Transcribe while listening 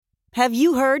Have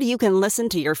you heard you can listen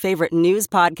to your favorite news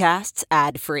podcasts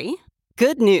ad-free?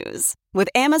 Good news. With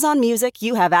Amazon Music,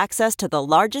 you have access to the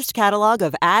largest catalog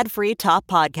of ad-free top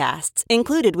podcasts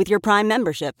included with your Prime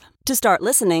membership. To start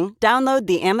listening, download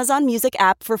the Amazon Music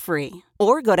app for free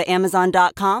or go to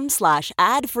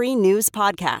amazon.com/ad-free news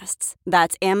podcasts.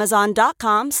 That's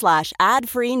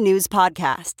amazon.com/ad-free news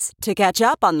podcasts to catch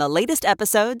up on the latest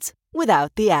episodes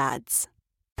without the ads.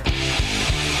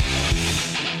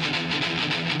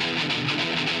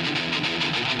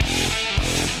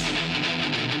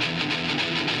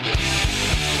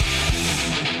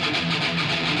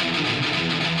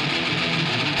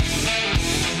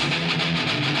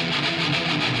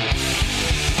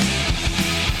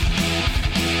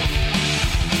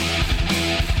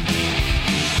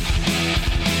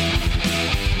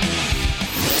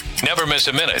 Never miss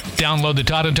a minute. Download the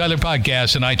Todd and Tyler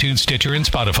podcast on iTunes, Stitcher, and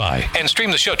Spotify. And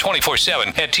stream the show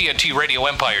 24/7 at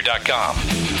TNTRadioEmpire.com.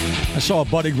 I saw a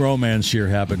budding romance here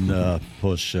happen,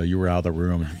 Puss. You were out of the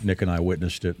room. Nick and I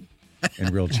witnessed it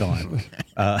in real time.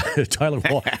 Tyler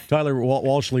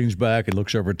Walsh leans back and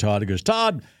looks over at Todd. He goes,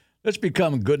 Todd, let's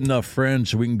become good enough friends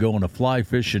so we can go on a fly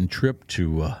fishing trip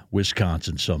to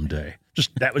Wisconsin someday.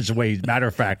 Just that was the way, matter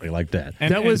of factly, like that.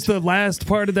 And that was the last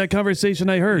part of that conversation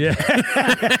I heard. Yeah.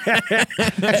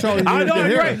 That's all I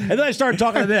know, right. And then I started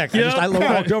talking to Nick. I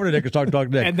walked over to Nick and started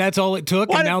talking to Nick. And that's all it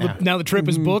took. And now the trip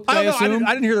is booked. I assume. I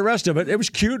didn't hear the rest of it. It was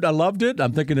cute. I loved it.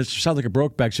 I'm thinking it sounds like a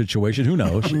Brokeback situation. Who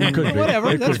knows? It could be.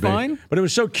 Whatever. That's fine. But it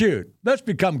was so cute. Let's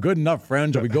become good enough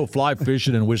friends that we go fly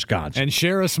fishing in Wisconsin and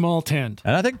share a small tent.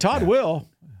 And I think Todd will.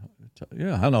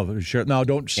 Yeah, I don't know. Share a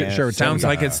tent. Sounds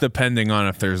like it's depending on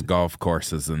if there's golf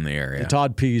courses in the area.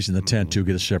 Todd pees in the tent, too.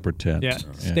 Get a separate tent. Yeah,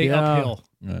 stay uphill.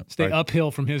 Yeah. Stay uphill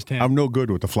from his tent. I'm no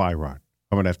good with the fly rod.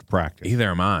 I'm going to have to practice.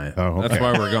 Either am I. Oh, okay. That's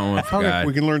why we're going with the guy.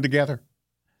 We can learn together.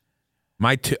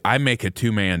 I make a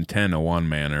two-man 10 a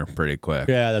one-manner pretty quick.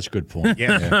 Yeah, that's a good point.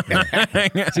 Yeah.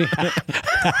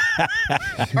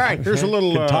 All right, here's a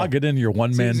little... Can Todd get into your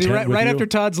one-man tent right after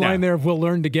Todd's line there of we'll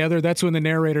learn together, that's when the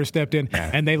narrator stepped in,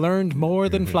 and they learned more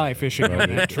than fly fishing on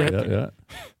that trip. Yeah.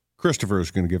 Christopher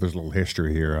is going to give us a little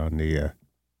history here on the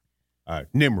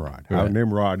Nimrod, how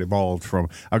Nimrod evolved from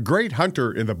a great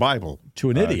hunter in the Bible to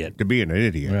an idiot. To being an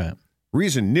idiot. Right.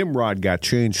 Reason Nimrod got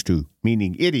changed to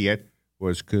meaning idiot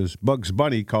was because Bugs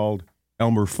Bunny called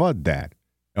Elmer Fudd that.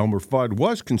 Elmer Fudd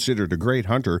was considered a great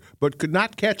hunter, but could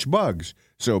not catch bugs,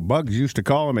 so Bugs used to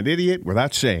call him an idiot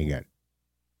without saying it.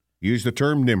 Use the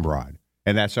term Nimrod,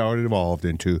 and that's how it evolved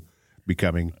into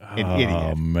becoming an idiot.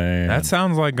 Oh, man. That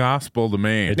sounds like gospel to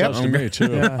me. It does to me,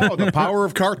 too. Oh, the power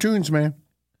of cartoons, man.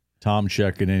 Tom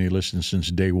checking in. He listened since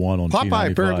day one on Popeye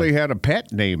T95. apparently had a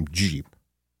pet named Jeep.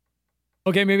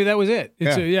 Okay, maybe that was it.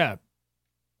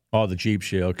 Oh, the Jeep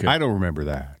shit. Okay. I don't remember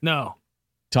that. No.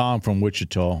 Tom from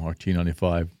Wichita, our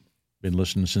T95, been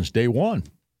listening since day one.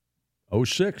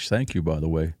 06. Thank you, by the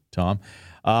way, Tom.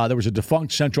 There was a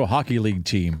defunct Central Hockey League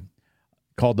team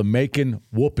called the Macon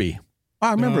Whoopee.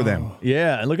 I remember them.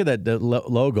 Yeah, and look at that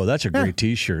logo. That's a great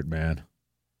T-shirt, man.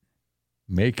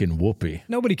 Macon Whoopee.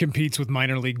 Nobody competes with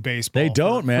minor league baseball. They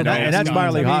don't, man. And that's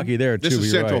minor league hockey there, too. This is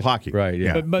Central Hockey. Right,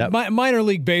 yeah. But minor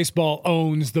league baseball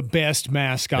owns the best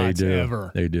mascots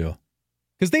ever. They do.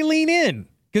 Because they lean in.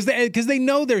 Because they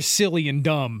know they're silly and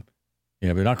dumb.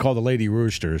 Yeah, but they're not called the Lady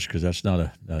Roosters because that's not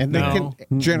a... And they can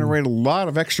generate a lot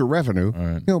of extra revenue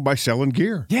by selling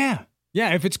gear. Yeah.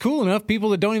 Yeah, if it's cool enough,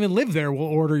 people that don't even live there will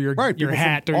order your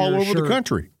hat or all your over shirt. the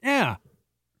country. Yeah.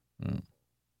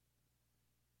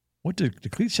 What did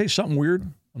Cleet say something weird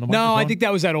on the microphone? No, I think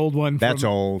that was that old one. That's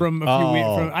old. From a few weeks.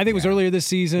 I think it was earlier this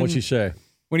season. What's he say?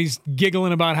 When he's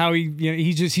giggling about how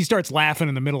he starts laughing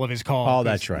in the middle of his call. Oh,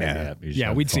 that's right.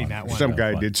 Yeah, we'd seen that one. Some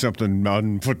guy did something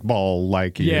un-football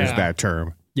like he used that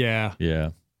term. Yeah.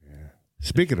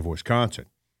 Speaking of Wisconsin,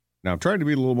 now I'm trying to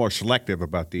be a little more selective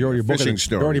about the fishing stories.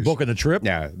 You're already booking the trip?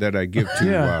 Yeah, that I give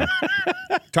to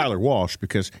Tyler Walsh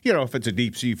because, if it's a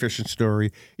deep-sea fishing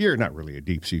story, you're not really a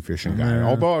deep-sea fishing guy.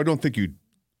 Although I don't think you'd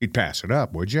pass it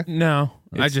up, would you? No,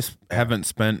 I just haven't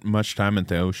spent much time at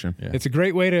the ocean. Yeah. It's a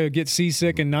great way to get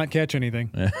seasick and not catch anything.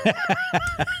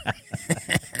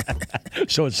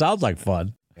 So it sounds like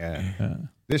fun. Yeah.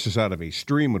 This is out of a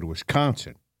stream in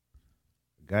Wisconsin.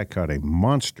 A guy caught a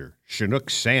monster Chinook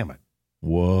salmon.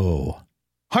 Whoa.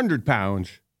 100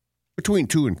 pounds, between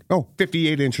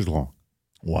 58 inches long.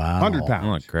 Wow. 100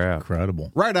 pounds. Oh, crap.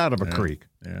 Incredible. Right out of a creek.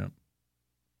 Yeah.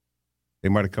 They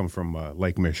might have come from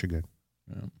Lake Michigan.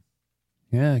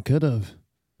 Yeah, could have.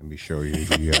 Let me show you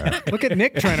the... Look at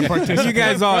Nick trying to participate. You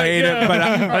guys all hate it, but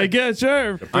I guess,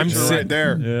 sure. I'm sitting right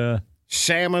there. Yeah.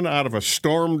 Salmon out of a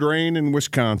storm drain in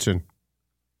Wisconsin.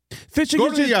 Fishing Go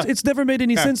is to just, the, it's never made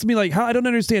any sense to me. Like, how I don't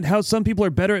understand how some people are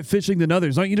better at fishing than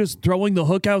others. Aren't you just throwing the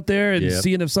hook out there and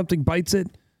seeing if something bites it?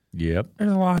 Yep.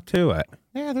 There's a lot to it.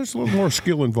 Yeah, there's a little more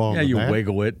skill involved. Yeah, in you that.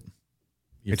 wiggle it.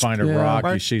 You find a rock,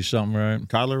 you see something, right?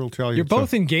 Tyler will tell you. You're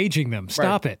both engaging them.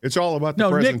 Stop it. It's all about the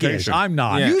No, Nick presentation. is. I'm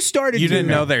not. Yeah. You started. You to didn't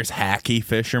know there's hacky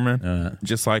fishermen,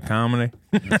 just like comedy.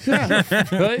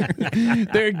 Right?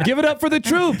 They're giving up for the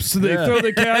troops. They throw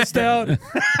the cast out.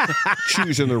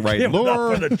 Choosing the right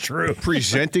lure,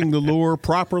 presenting the lure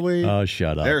properly. Oh,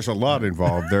 shut up. There's a lot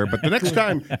involved there. But the next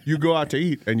time you go out to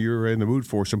eat and you're in the mood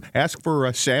for some, ask for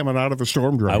a salmon out of the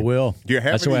storm drain. I will. Do you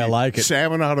have That's the way I any like it.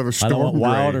 salmon out of the I storm don't want drain?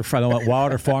 I don't want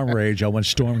wild or farm rage. I want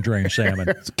storm drain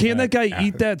salmon. Can that guy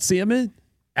eat that salmon?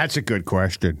 That's a good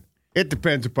question. It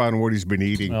depends upon what he's been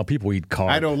eating. Well, people eat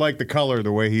carp. I don't like the color,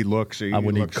 the way he looks. He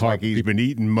wouldn't eat looks carp. like he's been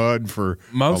eating mud for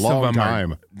Most a long of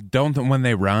them time. when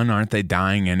they run, aren't they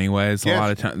dying anyways? Yes. A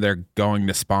lot of times they're going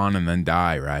to spawn and then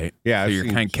die, right? Yeah, So I've you're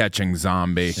seen kind of catching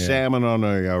zombie. Salmon on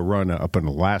a run up in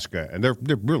Alaska, and they're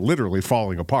literally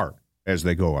falling apart as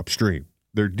they go upstream.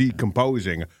 They're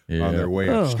decomposing on their way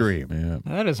upstream. Yeah.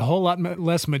 That is a whole lot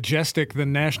less majestic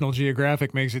than National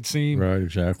Geographic makes it seem. Right,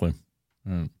 exactly.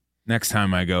 Next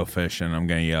time I go fishing, I'm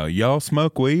going to yell, y'all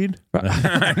smoke weed? That'll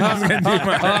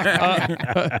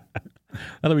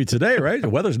be today, right? The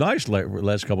weather's nice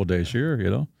last couple of days here, you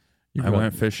know. I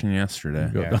went fishing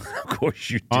yesterday. Of course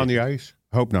you did. On the ice?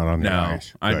 Hope not on the No,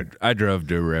 ice. Good. I drove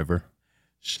to a river.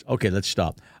 Okay, let's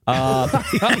stop. That's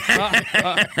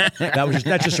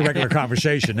just a regular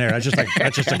conversation there. That's just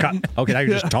okay. Now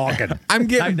you're just talking. I'm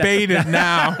getting baited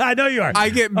now. I know you are.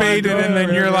 I get baited, and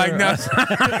then you're like, no.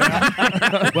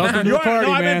 Welcome to the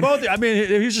party, man. I mean,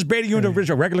 he's just baiting you into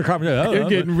a regular conversation. You're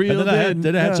getting reeled in.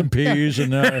 Then I had some peas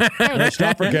and I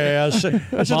stopped for gas.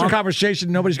 That's just a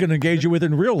conversation nobody's going to engage you with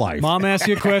in real life. Mom asks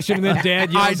you a question, and then Dad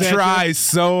I yells at you. try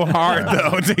so hard,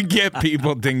 though, to get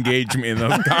people to engage me in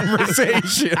those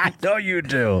conversations. I know you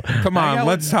do. Come on,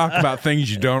 let's talk about things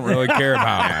you don't really care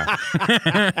about.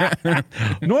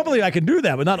 Normally I can do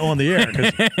that, but not on the air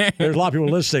because there's a lot of people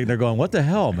listening. They're going, "What the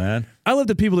hell, man?" I love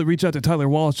the people that reach out to Tyler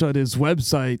Walsh on his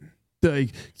website. So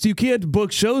you can't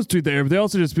book shows through there, but they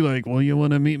also just be like, well, you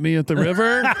want to meet me at the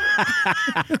river? Oh,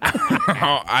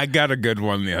 I got a good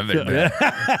one the other day.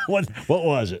 What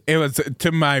was it? It was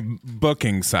to my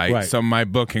booking site, Right. so my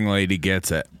booking lady gets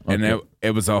it. And Okay.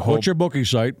 it was a whole What's your booking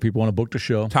site? People want to book the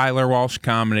show.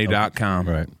 TylerWalshComedy.com.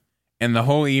 Right. And the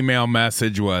whole email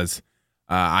message was,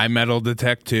 I metal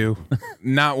detect too.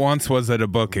 Not once was it a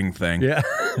booking thing. Yeah.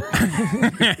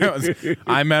 It was,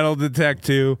 I metal detect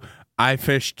too. I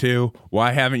fish too.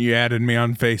 Why haven't you added me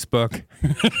on Facebook?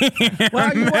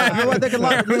 Well,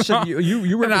 listen,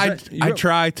 you And represent. I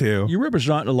try to. You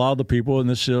represent a lot of the people in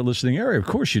this listening area. Of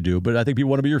course you do. But I think people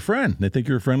want to be your friend. They think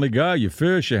you're a friendly guy. You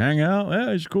fish, you hang out.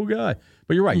 Yeah, he's a cool guy.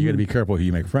 But you're right. You got to be careful who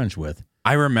you make friends with.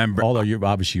 I remember. Although you're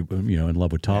obviously in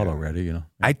love with Todd already. You know.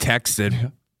 I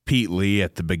texted Pete Lee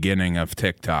at the beginning of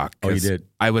TikTok. Oh, you 'cause did?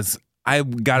 I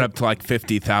got up to like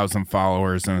 50,000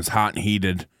 followers and it was hot and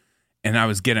heated. And I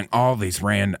was getting all these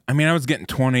I was getting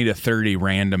 20 to 30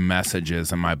 random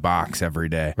messages in my box every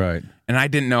day. Right. And I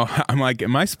didn't know. I'm like,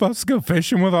 am I supposed to go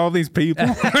fishing with all these people?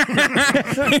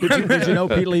 Did you know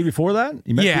Pete Lee before that?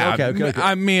 You met Yeah. Pete? Okay.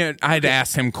 I mean, I'd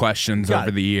asked him questions Got over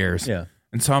it. the years. Yeah.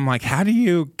 And so I'm like, how do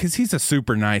you, because he's a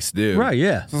super nice dude. Right,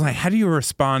 yeah. So I was like, how do you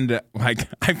respond to, like,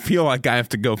 I feel like I have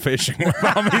to go fishing with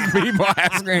all these people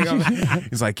asking.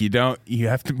 He's like, you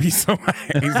have to be so,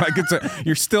 he's like,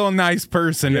 you're still a nice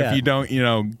person Yeah. if you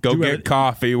don't, go get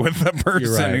coffee with the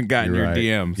person who got in your right.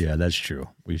 DMs. Yeah, that's true.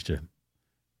 We used to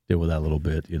deal with that a little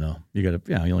bit, you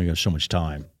only got so much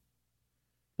time.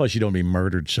 Plus, you don't be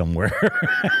murdered somewhere.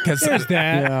 Because There's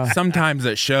that. sometimes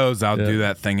at shows, I'll do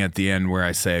that thing at the end where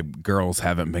I say, girls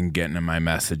haven't been getting in my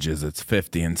messages. It's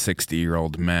 50 and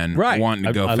 60-year-old men Right. wanting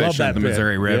to go I love fishing that at the bit.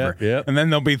 Missouri River. Yep. And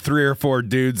then there'll be 3 or 4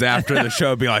 dudes after the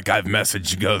show be like, I've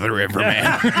messaged you, go to the river,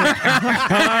 man.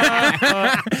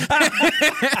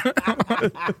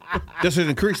 Does it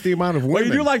increase the amount of women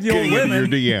you do like the old getting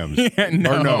into women. your DMs? Yeah,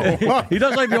 no. Or no? He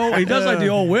does like the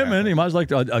old women. He might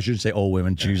like I shouldn't say old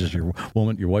women. Jesus, your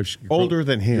wife's Older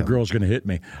than him. Your girl's going to hit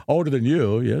me. Older than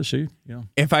you. Yeah, see? Yeah.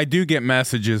 If I do get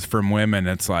messages from women,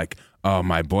 it's like, oh,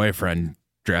 my boyfriend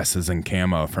dresses in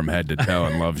camo from head to toe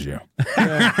and loves you.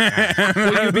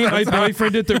 Will you be my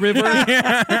boyfriend at the river?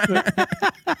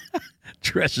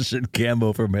 Dresses in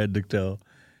camo from head to toe.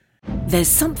 There's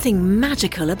something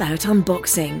magical about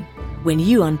unboxing. When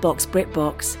you unbox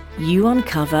BritBox, you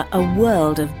uncover a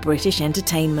world of British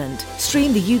entertainment.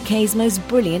 Stream the UK's most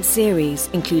brilliant series,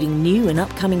 including new and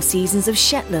upcoming seasons of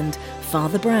Shetland,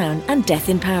 Father Brown and Death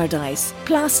in Paradise,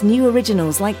 plus new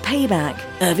originals like Payback,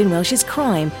 Irvin Welsh's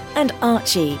Crime, and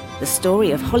Archie, the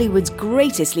story of Hollywood's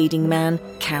greatest leading man,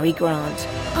 Cary Grant.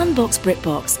 Unbox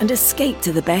BritBox and escape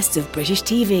to the best of British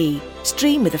TV.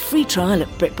 Stream with a free trial at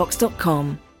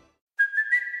BritBox.com.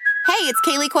 Hey, it's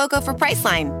Kaylee Cuoco for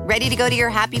Priceline. Ready to go to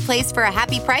your happy place for a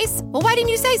happy price? Well, why didn't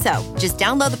you say so? Just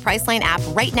download the Priceline app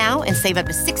right now and save up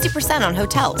to 60% on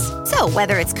hotels. So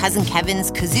whether it's Cousin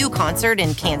Kevin's Kazoo Concert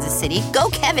in Kansas City, go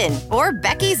Kevin, or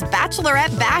Becky's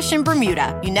Bachelorette Bash in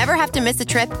Bermuda, you never have to miss a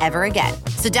trip ever again.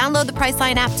 So download the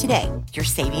Priceline app today. Your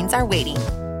savings are waiting.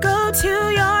 Go to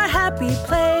your happy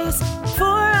place for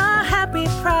a happy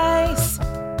price.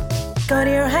 Go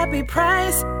to your happy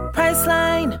price,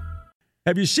 Priceline.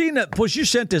 Have you seen that? Push, you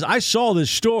sent this. I saw this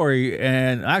story,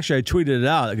 and actually I tweeted it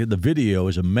out. The video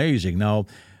is amazing. Now,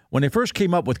 when they first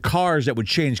came up with cars that would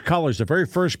change colors, the very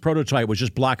first prototype was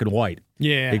just black and white.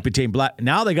 Yeah. It became black.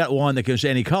 Now they got one that can say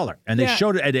any color. And they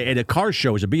showed it at a car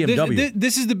show. It was a BMW.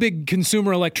 This is the big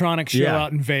consumer electronics show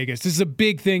out in Vegas. This is a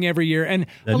big thing every year. And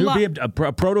a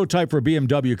prototype for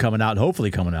BMW coming out,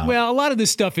 hopefully coming out. Well, a lot of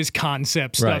this stuff is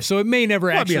concept stuff, so it may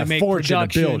never actually make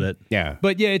production. To build it. Yeah.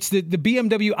 But yeah, it's the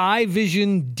BMW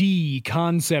iVision D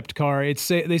concept car.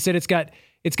 They said it's got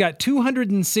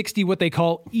 260 what they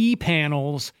call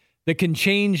e-panels that can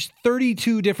change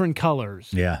 32 different colors.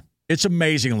 Yeah. It's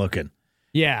amazing looking.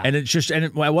 Yeah. And it's just, and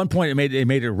at one point it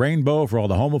made it rainbow for all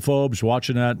the homophobes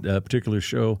watching that particular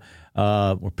show.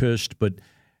 Were pissed. But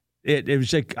it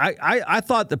was like, I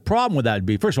thought the problem with that would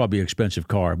be, first of all, it'd be an expensive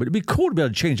car, but it'd be cool to be able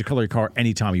to change the color of your car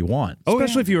anytime you want.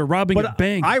 Especially if you were robbing a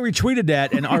bank. I retweeted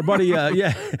that, and our buddy,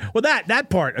 well, that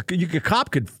part, you could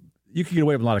get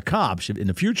away with a lot of cops in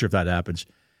the future if that happens.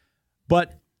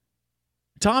 But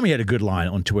Tommy had a good line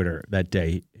on Twitter that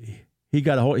day.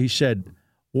 He said,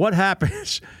 "What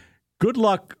happens? Good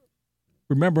luck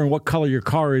remembering what color your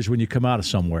car is when you come out of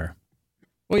somewhere."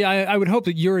 Well, yeah, I would hope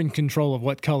that you're in control of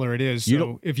what color it is.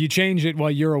 So if you change it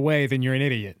while you're away, then you're an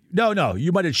idiot. No,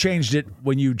 you might have changed it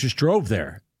when you just drove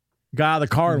there. Got out of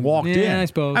the car and walked in. Yeah, I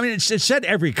suppose. I mean, it said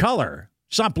every color.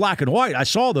 It's not black and white. I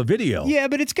saw the video. Yeah,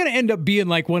 but it's going to end up being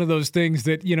like one of those things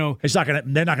that, it's not going to.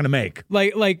 They're not going to make.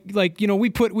 I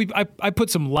put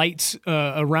some lights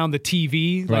around the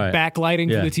TV, like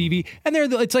backlighting for the TV, and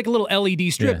it's like a little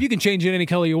LED strip. Yeah. You can change it any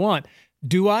color you want.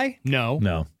 Do I?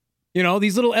 No.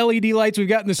 These little LED lights we've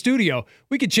got in the studio,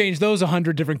 we could change those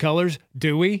 100 different colors.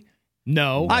 Do we?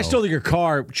 No. I still think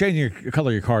changing your color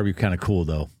of your car would be kind of cool,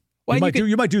 though. Well,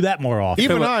 you might do that more often.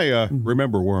 Even I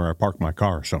remember where I park my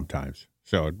car sometimes.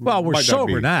 So we're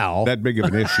sober now. That big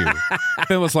of an issue.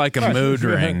 It was like a mood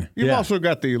ring. You've also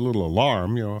got the little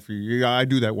alarm. I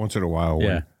do that once in a while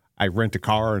when I rent a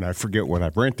car and I forget what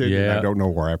I've rented and I don't know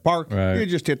where I parked. Right. You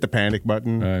just hit the panic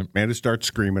button and it starts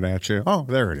screaming at you. Oh,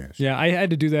 there it is. Yeah, I had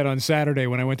to do that on Saturday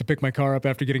when I went to pick my car up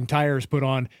after getting tires put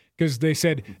on because they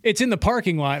said, it's in the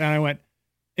parking lot. And I went,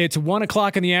 it's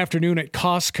 1:00 in the afternoon at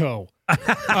Costco.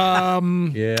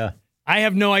 Yeah. I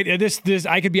have no idea. This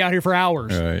I could be out here for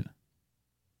hours. All right.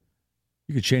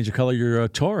 You could change the color of your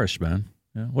Taurus, man.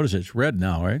 Yeah. What is it? It's red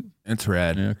now, right? It's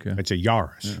red. Yeah, okay. It's a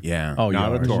Yaris. Yeah. Oh,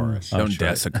 not Yaris. a Taurus. Don't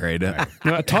desecrate it.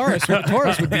 A Taurus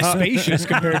would be spacious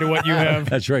compared to what you have.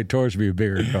 That's right. Taurus would be a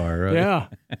bigger car, right? Yeah.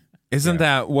 Wasn't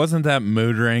that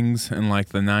mood rings in like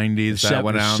the 90s? That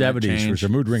went out in the 70s was a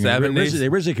mood ring. 70s? They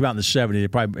originally came out in the 70s.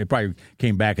 It probably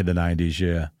came back in the 90s,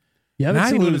 yeah. Yeah, I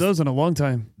haven't seen one of those in a long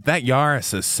time. That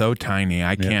Yaris is so tiny.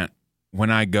 I can't. When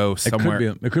I go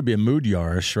somewhere, it could be a mood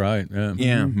Yaris, right?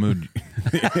 Yeah, mood.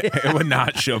 It would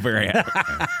not show very.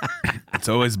 It's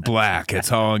always black. It's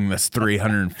hauling this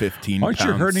 315. Aren't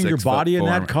you hurting your body in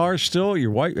that car still?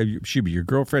 Your wife, your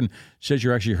girlfriend says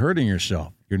you're actually hurting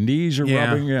yourself. Your knees are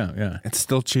rubbing. Yeah. It's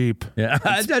still cheap. Yeah,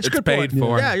 that's good. Paid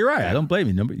for. Yeah, you're right. I don't blame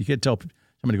you. You can't tell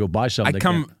somebody to go buy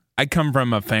something. I come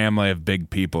from a family of big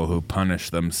people who punish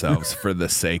themselves for the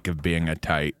sake of being a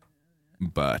tight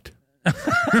butt. I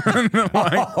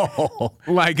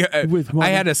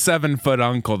had a 7-foot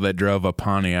uncle that drove a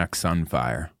Pontiac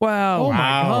Sunfire. Wow. Oh,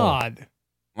 my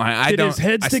God. Did his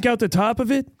head stick out the top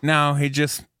of it? No, he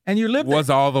just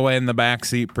was all the way in the back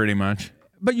seat pretty much.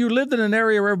 But you lived in an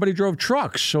area where everybody drove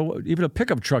trucks, so even a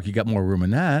pickup truck, you got more room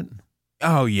in that.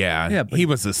 Oh yeah, he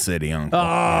was a city uncle.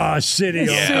 Oh, city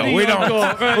uncle. Yeah,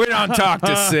 we don't talk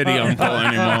to city uncle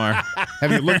anymore.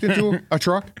 Have you looked into a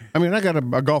truck? I mean, I got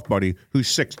a golf buddy who's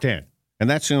 6'10", and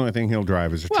that's the only thing he'll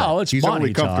drive is a truck. Well, it's he's money,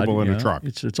 only comfortable Todd, in a truck.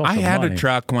 It's also I had money. a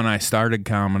truck when I started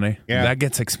comedy. Yeah. That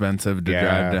gets expensive to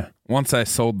drive to. Once I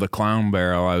sold the clown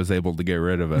barrel, I was able to get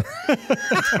rid of it.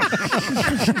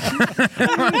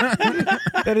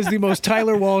 That is the most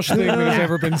Tyler Walsh thing that has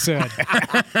ever been said.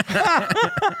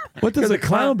 What does a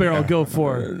clown barrel go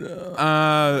for?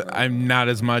 I'm not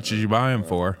as much as you buy them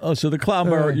for. Oh, so the clown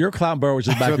barrel, your clown barrel was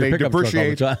in the back So of your they pickup truck all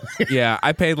the depreciate. time. Yeah,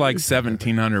 I paid like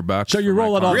 $1,700. So you for my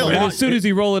roll it off. clown And barrel. as soon as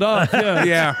you roll it off, yeah.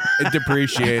 Yeah, it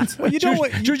depreciates. Well, you don't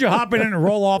want Choose you hop in and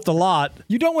roll off the lot.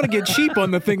 you don't want to get cheap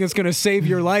on the thing that's going to save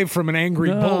your life from an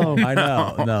angry bull. I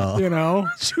know, no. You know,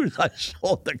 As soon as I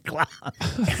sold the clown,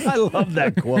 I love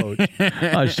that quote.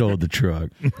 I sold the truck.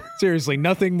 seriously,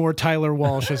 nothing more Tyler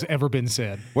Walsh has ever been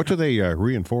said. What do they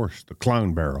reinforce the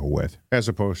clown barrel with, as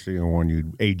opposed to one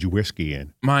you age whiskey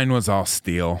in? Mine was all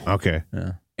steel. Okay.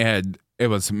 And it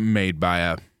was made by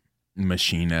a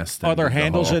machinist. Are there and the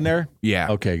handles whole- in there? Yeah.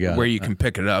 Okay, got Where it. you can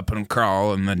pick it up and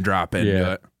crawl and then drop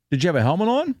into it. Did you have a helmet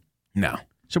on? No.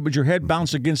 So, would your head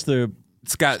bounce against the?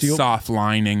 It's got Steel? soft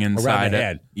lining inside the it.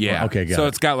 head. Yeah. Okay, got so it.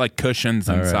 it's got like cushions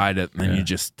All right. inside it, and then Yeah. you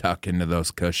just tuck into those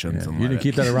cushions. And You let didn't it-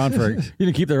 keep that around for. You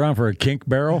didn't keep that around for a kink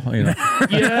barrel. You know,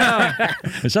 Yeah.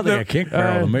 it's something like a kink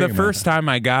barrel to me. The man. first time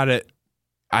I got it,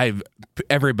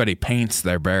 everybody paints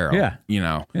their barrel. Yeah. You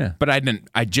know. Yeah. But I didn't.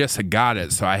 I just had got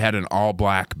it, so I had an all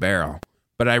black barrel.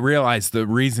 But I realized the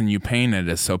reason you paint it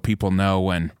is so people know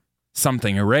when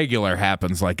something irregular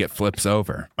happens, like it flips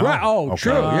over. Right. Oh,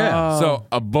 true. Yeah. So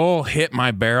a bull hit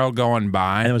my barrel going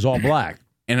by, And it was all black.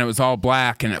 and it was all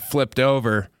black, and it flipped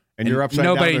over. And you're upside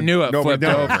nobody down. knew it Nobody flipped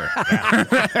knew.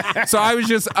 over. So I was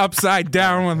just upside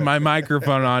down with my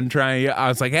microphone on, trying. I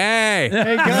was like, "Hey,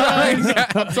 guys,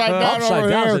 upside down Upside over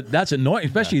down. here. That's annoying,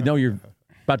 especially you know you're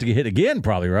about to get hit again,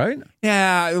 probably, right?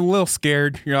 yeah, a little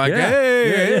scared." You're like, Yeah.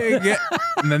 "Hey, hey."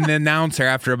 And then the announcer,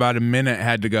 after about a minute,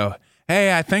 had to go,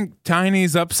 "Hey, I think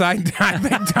Tiny's upside down. I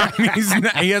think Tiny's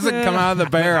he hasn't come out of the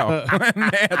barrel."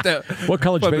 And they had to What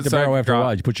color did you flip paint the it so I barrel could after a drop.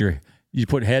 while? You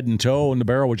put head and toe in the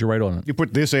barrel. What'd you write on it? You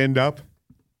put this end up,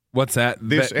 What's that?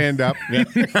 this end up. Yeah.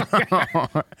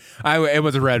 It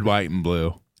was red, white, and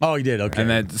blue. Oh, you did. Okay. And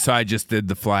then, so I just did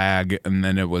the flag, and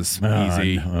then it was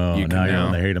easy. Oh, You now can you're on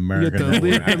know. the Hate You American.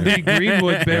 get the Lee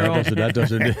Greenwood barrel.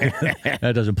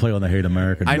 That doesn't play on the Hate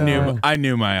American. I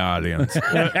knew my audience.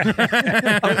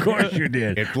 Of course you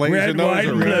did. It plays Red, in those white,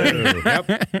 and blue. Yep.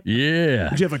 Yeah.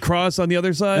 Did you have a cross on the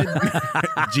other side?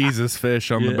 Jesus fish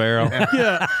on the barrel.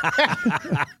 Yeah.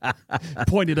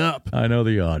 Pointed up. I know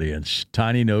the audience.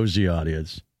 Tiny knows the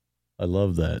audience. I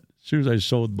love that. As soon as I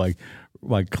sold my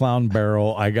clown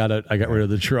barrel, I got rid of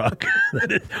the truck.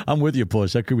 I'm with you,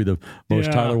 Puss. That could be the most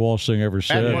Yeah. Tyler Walsh thing ever Pat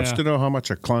said. wants to know how much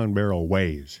a clown barrel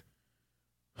weighs.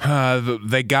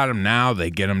 They got them now. They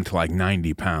get them to like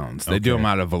 90 pounds. They do them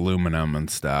out of aluminum and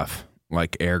stuff,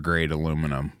 like air grade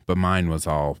aluminum. But mine was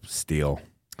all steel.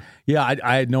 Yeah,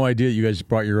 I had no idea you guys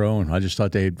brought your own. I just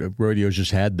thought rodeos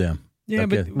just had them. Yeah,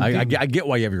 Okay. but I get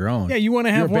why you have your own. yeah, you want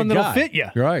to You're a have one big that'll guy. fit you.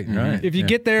 Right, right. If you Yeah.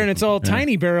 get there and it's all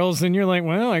tiny barrels, then you're like,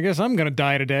 well, I guess I'm going to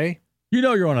die today. You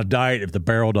know you're on a diet if the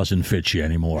barrel doesn't fit you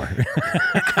anymore.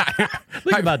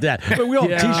 Think about that. But we all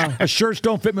my shirts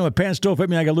don't fit me, my pants don't fit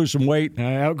me. I got to lose some weight.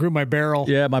 I outgrew my barrel.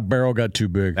 Yeah, my barrel got too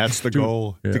big. That's the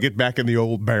goal, to get back in the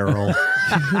old barrel.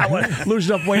 I want to lose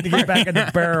enough weight to get back in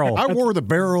the barrel. I wore the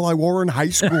barrel I wore in high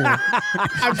school.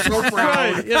 I'm so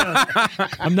proud.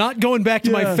 I'm not going back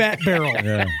to my fat barrel.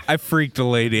 Yeah. I freaked a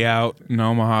lady out in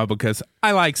Omaha because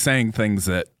I like saying things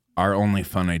that are only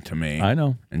funny to me. I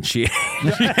know. And she,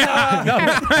 No,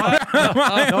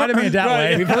 I didn't mean it that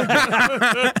way. We've heard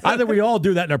that. I think we all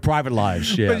do that in our private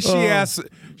lives. Yeah. but she asked,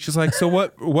 she's like, "So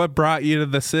what brought you to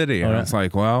the city?" And I was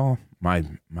like, "Well, my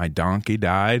donkey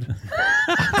died."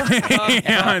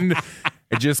 And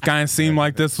it just kind of seemed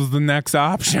like this was the next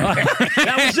option.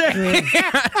 That was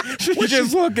it. She's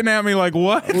just looking at me like,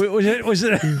 "What?" Was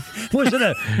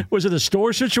it a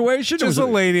store situation? Just a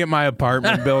lady at my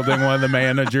apartment building, one of the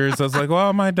managers. I was like,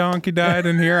 "Well, my donkey died,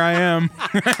 and here I am."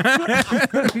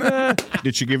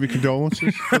 Did she give you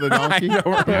condolences for the donkey? I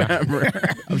don't remember.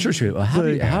 I'm sure she.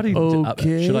 How do you?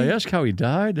 Okay. Should I ask how he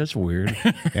died? That's weird.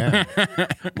 Yeah.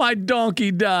 My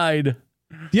donkey died.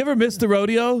 Do you ever miss the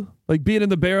rodeo? Like being in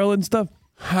the barrel and stuff?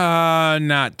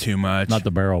 Not too much. Not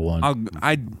the barrel one.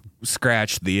 I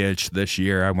scratched the itch this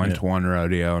year. I went to one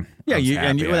rodeo. And Yeah, I was you happy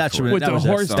and you, that's afterwards. what With that the was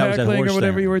horse that, that was that tackling or horse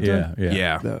whatever thing. you were doing?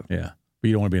 Yeah. Yeah. But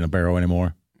you don't want to be in a barrel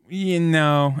anymore. You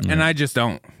know, and I just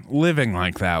don't. Living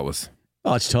like that was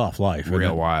Oh, it's tough life. isn't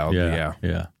real it? wild. Yeah.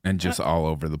 And just all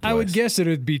over the place. I would guess it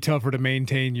would be tougher to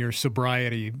maintain your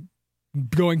sobriety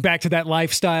going back to that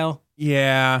lifestyle.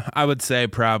 Yeah, I would say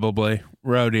probably.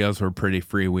 Rodeos were pretty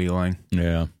freewheeling.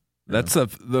 Yeah. That's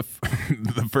the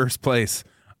first place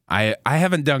I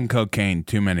haven't done cocaine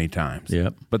too many times.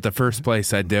 Yep. But the first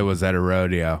place I did was at a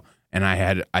rodeo, and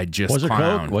I just Was it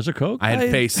clowned. coke? Was it coke? I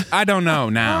had face. I don't know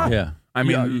now. Yeah. I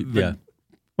mean, yeah.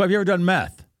 Well, have you ever done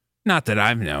meth? Not that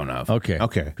I've known of. Okay.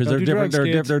 Because they're do different.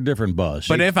 drugs, They're different buzz.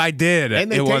 But if I did,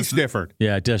 And they it taste was different.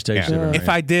 yeah, it just tastes different. If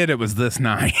I did, it was this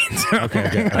night.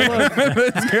 Okay.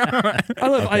 I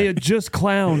love. I had just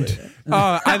clowned.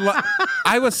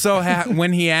 I was so happy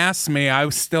when he asked me. I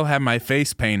still had my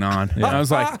face paint on. And I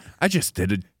was like, I just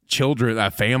did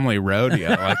a family rodeo.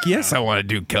 Like, yes, I want to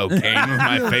do cocaine with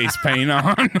my face paint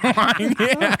on. Like,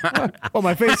 yeah. Well,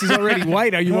 my face is already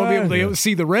white. You won't be able to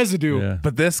see the residue. Yeah.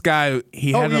 But this guy,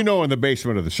 he had in the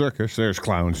basement of the circus, there's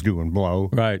clowns doing blow.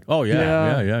 Right. Oh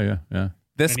yeah.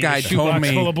 this guy A told shoebox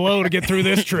full me of blow to get through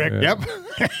this trick. Yep.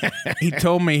 he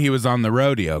told me he was on the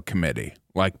rodeo committee,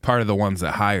 like part of the ones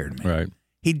that hired me. Right.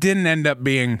 He didn't end up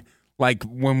being. Like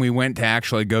when we went to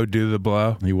actually go do the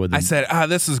blow, He wouldn't. I said,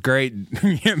 this is great.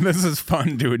 This is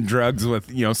fun doing drugs with,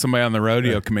 somebody on the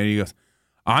rodeo committee. He goes,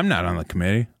 I'm not on the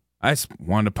committee. I just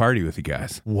wanted to party with you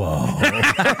guys. Whoa.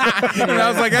 And I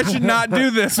was like, I should not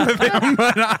do this with him,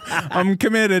 but I'm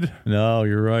committed. No,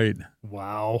 you're right.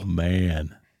 Wow.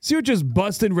 Man. So you're just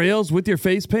busting rails with your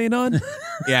face paint on?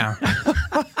 Yeah.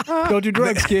 Don't do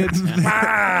drugs, kids.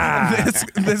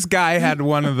 This guy had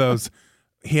one of those.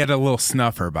 He had a little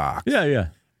snuffer box. Yeah.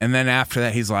 And then after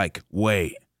that, he's like,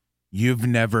 wait, you've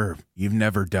never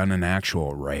done an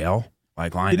actual rail?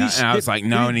 Like line out? And I was like,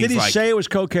 no. And he's did he like, say it was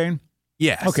cocaine?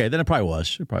 yes. Okay, then it probably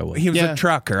was. He was a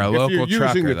trucker, a local If you're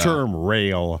trucker. using the though. term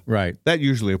rail, Right. that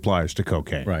usually applies to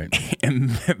cocaine. Right.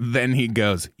 And then he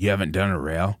goes, you haven't done a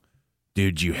rail?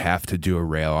 Dude, you have to do a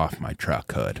rail off my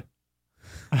truck hood.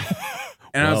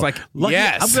 And I was like, Lucky,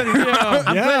 yes. I'm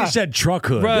glad he said truck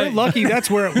hood. You're lucky that's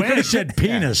where it He could have went. said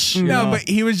penis. No, but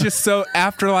he was just so,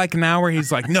 after like an hour,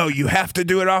 he's like, no, you have to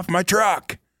do it off my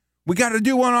truck. We got to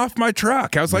do one off my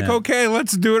truck. I was like, okay,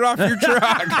 let's do it off your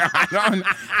truck.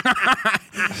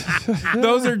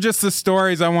 Those are just the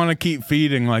stories I want to keep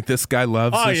feeding. Like, this guy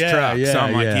loves his truck. So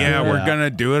I'm like, we're going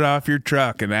to do it off your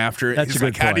truck. And after That's he's a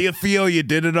like, good how point. do you feel? You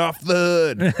did it off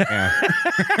the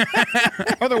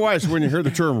hood. Otherwise, when you hear the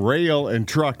term rail and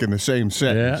truck in the same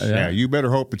sentence, you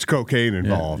better hope it's cocaine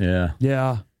involved. Yeah.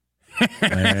 Yeah.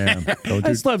 Man.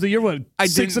 I slept. You're what?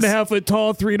 6.5 foot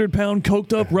tall, 300-pound,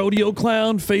 coked up rodeo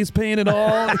clown, face paint and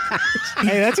all.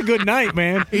 Hey, that's a good night,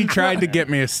 man. He tried to get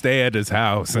me to stay at his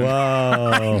house. And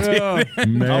Whoa.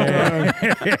 Man.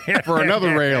 For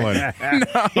another railing.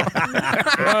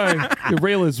 Right. You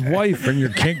rail his wife. Bring your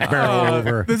kink barrel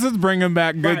over. This is bringing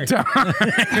back good times.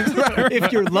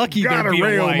 If you're lucky, Gotta there'd be a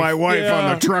rail wife. my wife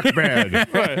on the truck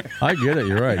bed. I get it.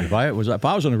 You're right. If I was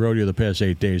on the rodeo the past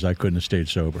 8 days, I couldn't have stayed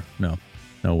sober.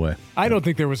 No way. I don't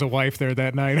think there was a wife there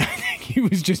that night. I think he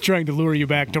was just trying to lure you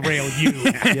back to rail you.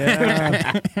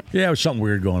 Yeah, it was something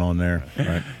weird going on there.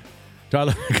 Right.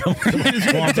 Tyler, come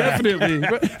on. Definitely.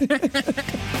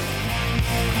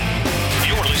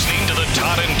 You're listening to the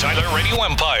Todd and Tyler Radio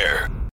Empire.